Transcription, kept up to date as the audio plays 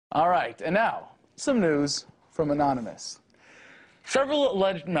All right, and now, some news from Anonymous. Several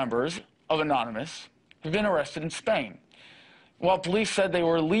alleged members of Anonymous have been arrested in Spain. While police said they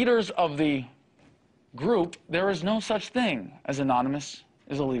were leaders of the group, there is no such thing as Anonymous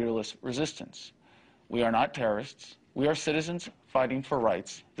is a leaderless resistance. We are not terrorists. We are citizens fighting for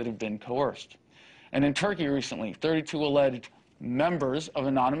rights that have been coerced. And in Turkey recently, 32 alleged members of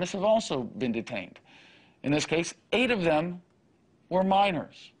Anonymous have also been detained. In this case, 8 of them were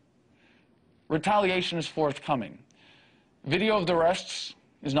minors. Retaliation is forthcoming. Video of the arrests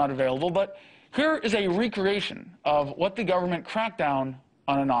is not available, but here is a recreation of what the government crackdown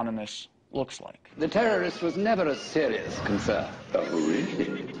on Anonymous looks like. The terrorist was never a serious concern. Oh,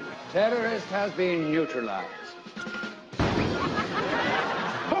 really? Terrorist has been neutralized.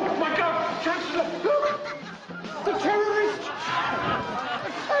 Oh, my God! Chancellor, look! The terrorist!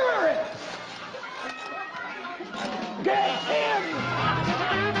 The terrorist! Get him!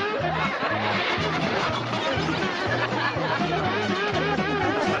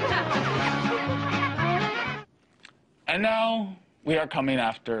 And now we are coming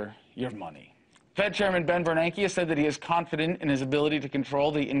after your money. Fed Chairman Ben Bernanke has said that he is confident in his ability to control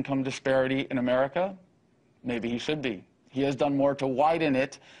the income disparity in America. Maybe he should be. He has done more to widen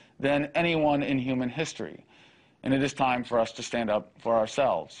it than anyone in human history. And it is time for us to stand up for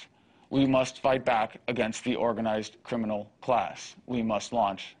ourselves. We must fight back against the organized criminal class. We must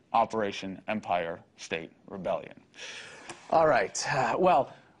launch Operation Empire State Rebellion. All right.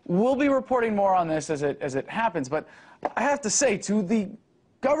 Well, we'll be reporting more on this as it happens, but I have to say, to the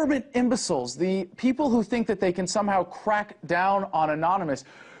government imbeciles, the people who think that they can somehow crack down on Anonymous,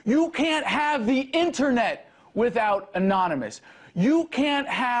 you can't have the internet without Anonymous. You can't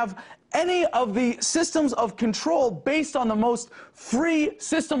have any of the systems of control based on the most free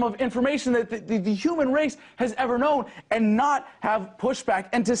system of information that the human race has ever known and not have pushback,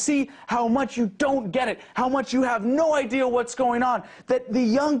 and to see how much you don't get it, how much you have no idea what's going on, that the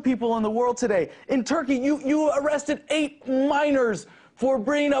young people in the world today, in Turkey, you arrested 8 minors for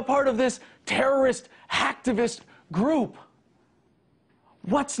being a part of this terrorist, hacktivist group.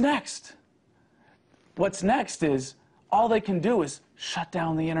 What's next? What's next is all they can do is shut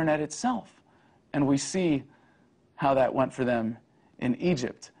down the internet itself. And we see how that went for them in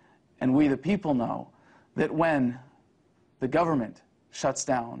Egypt. And we, the people, know that when the government shuts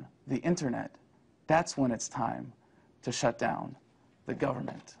down the internet, that's when it's time to shut down the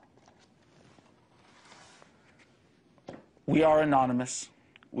government. We are Anonymous.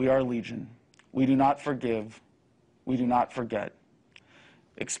 We are Legion. We do not forgive. We do not forget.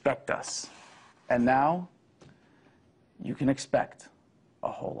 Expect us. And now, you can expect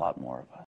a whole lot more of us.